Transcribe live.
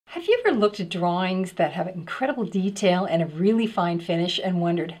Have you ever looked at drawings that have incredible detail and a really fine finish and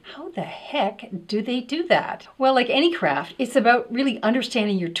wondered, how the heck do they do that? Well, like any craft, it's about really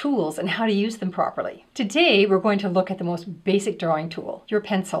understanding your tools and how to use them properly. Today, we're going to look at the most basic drawing tool, your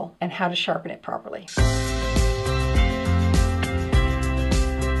pencil, and how to sharpen it properly.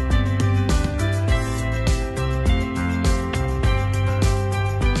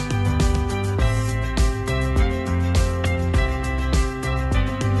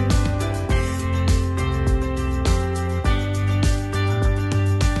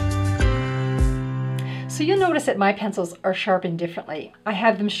 So you'll notice that my pencils are sharpened differently. I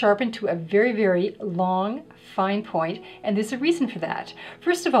have them sharpened to a very, very long, fine point, and there's a reason for that.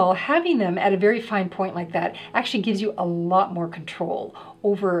 First of all, having them at a very fine point like that actually gives you a lot more control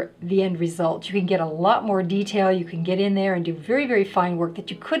over the end result. You can get a lot more detail, you can get in there and do very, very fine work that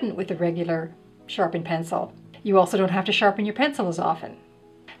you couldn't with a regular sharpened pencil. You also don't have to sharpen your pencil as often.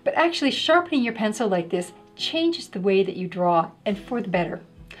 But actually sharpening your pencil like this changes the way that you draw, and for the better.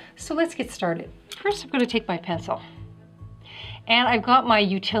 So let's get started. First, I'm going to take my pencil, and I've got my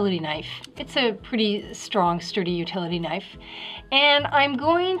utility knife. It's a pretty strong, sturdy utility knife, and I'm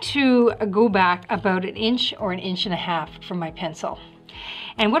going to go back about 1 inch or 1.5 inches from my pencil.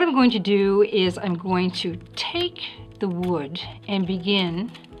 And what I'm going to do is I'm going to take the wood and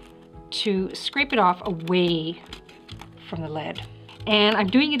begin to scrape it off away from the lead. And I'm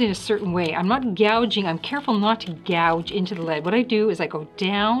doing it in a certain way. I'm not gouging, I'm careful not to gouge into the lead. What I do is I go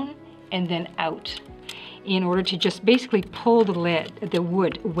down and then out in order to just basically pull the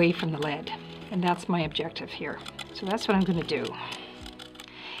wood away from the lead. And that's my objective here. So that's what I'm going to do.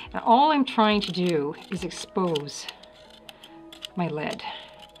 And all I'm trying to do is expose my lead.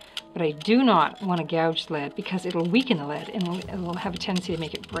 But I do not want to gouge the lead because it'll weaken the lead and it'll have a tendency to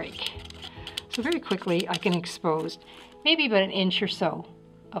make it break. So very quickly I can expose maybe about 1 inch or so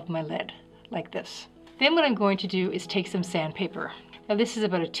of my lead like this. Then what I'm going to do is take some sandpaper. Now this is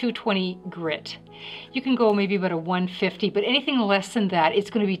about a 220 grit. You can go maybe about a 150, but anything less than that, it's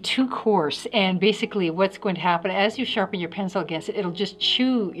going to be too coarse. And basically what's going to happen as you sharpen your pencil against it, it'll just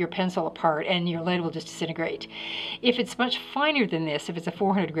chew your pencil apart and your lead will just disintegrate. If it's much finer than this, if it's a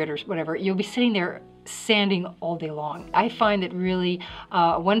 400 grit or whatever, you'll be sitting there sanding all day long. I find that really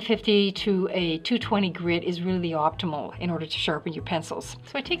 150 to a 220 grit is really optimal in order to sharpen your pencils.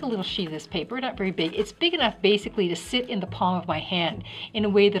 So I take a little sheet of this paper, not very big. It's big enough basically to sit in the palm of my hand in a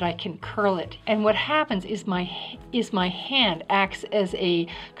way that I can curl it. And what happens is my hand acts as a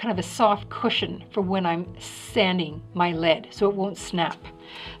kind of a soft cushion for when I'm sanding my lead, so it won't snap.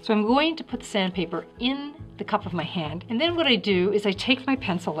 So I'm going to put the sandpaper in the cup of my hand, and then what I do is I take my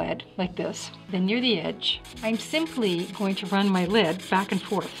pencil lead like this, then near the edge, I'm simply going to run my lead back and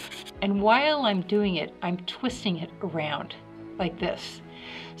forth. And while I'm doing it, I'm twisting it around like this.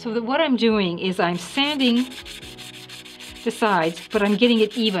 So that what I'm doing is I'm sanding the sides, but I'm getting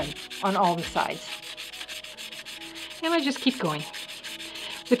it even on all the sides. And I just keep going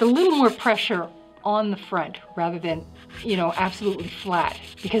with a little more pressure on the front rather than, you know, absolutely flat,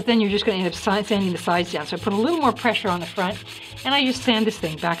 because then you're just going to end up sanding the sides down. So I put a little more pressure on the front and I just sand this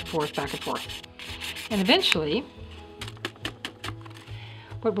thing back and forth, back and forth. And eventually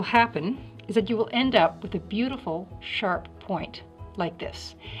what will happen is that you will end up with a beautiful sharp point like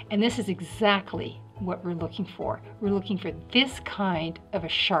this. And this is exactly what we're looking for. We're looking for this kind of a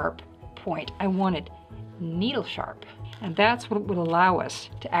sharp point. I want it needle sharp. And that's what will allow us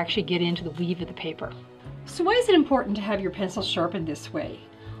to actually get into the weave of the paper. So why is it important to have your pencil sharpened this way?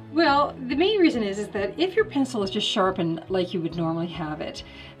 Well, the main reason is that if your pencil is just sharpened like you would normally have it,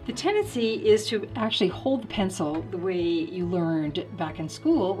 the tendency is to actually hold the pencil the way you learned back in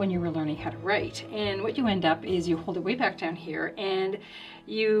school when you were learning how to write. And what you end up is you hold it way back down here, and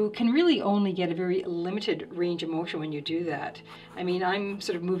you can really only get a very limited range of motion when you do that. I mean, I'm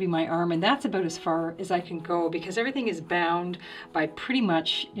sort of moving my arm, and that's about as far as I can go because everything is bound by pretty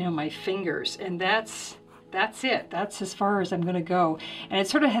much, you know, my fingers, and that's it. That's as far as I'm going to go. And it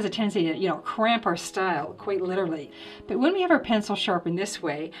sort of has a tendency to, you know, cramp our style, quite literally. But when we have our pencil sharpened this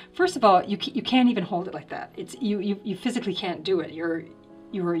way, first of all, you can't even hold it like that. It's you physically can't do it.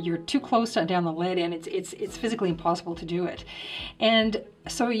 You're too close down the lead, and it's physically impossible to do it. And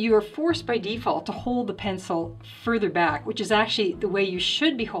so you're forced by default to hold the pencil further back, which is actually the way you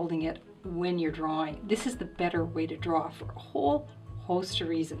should be holding it when you're drawing. This is the better way to draw for a whole host of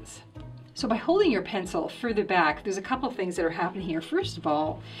reasons. So by holding your pencil further back, there's a couple of things that are happening here. First of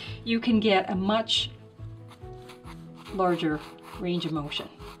all, you can get a much larger range of motion,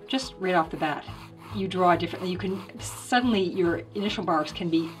 just right off the bat. You draw differently. You can suddenly, your initial marks can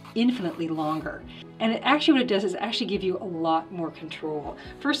be infinitely longer. And actually what it does is actually give you a lot more control.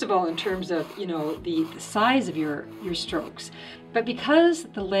 First of all, in terms of, the size of your strokes. But because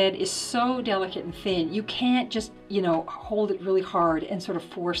the lead is so delicate and thin, you can't just, hold it really hard and sort of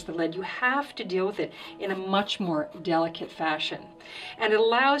force the lead. You have to deal with it in a much more delicate fashion. And it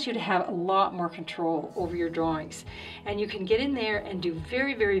allows you to have a lot more control over your drawings. And you can get in there and do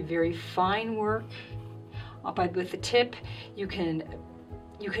very, very, very fine work. With the tip, you can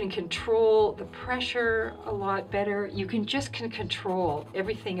control the pressure a lot better. You can control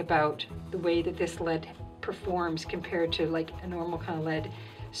everything about the way that this lead performs compared to like a normal kind of lead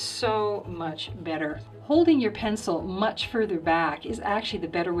so much better. Holding your pencil much further back is actually the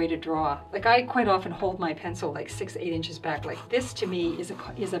better way to draw. Like I quite often hold my pencil like 6 to 8 inches back. Like this to me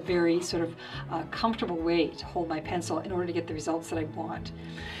is a very sort of comfortable way to hold my pencil in order to get the results that I want.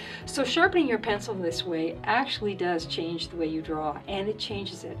 So sharpening your pencil this way actually does change the way you draw, and it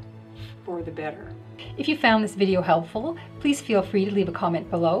changes it for the better. If you found this video helpful, please feel free to leave a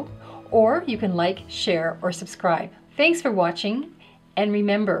comment below, or you can like, share, or subscribe. Thanks for watching, and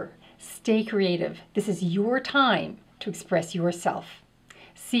remember, stay creative. This is your time to express yourself.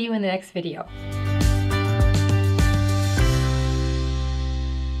 See you in the next video.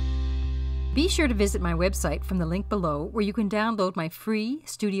 Be sure to visit my website from the link below, where you can download my free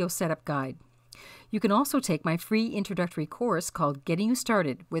studio setup guide. You can also take my free introductory course called Getting You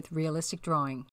Started with Realistic Drawing.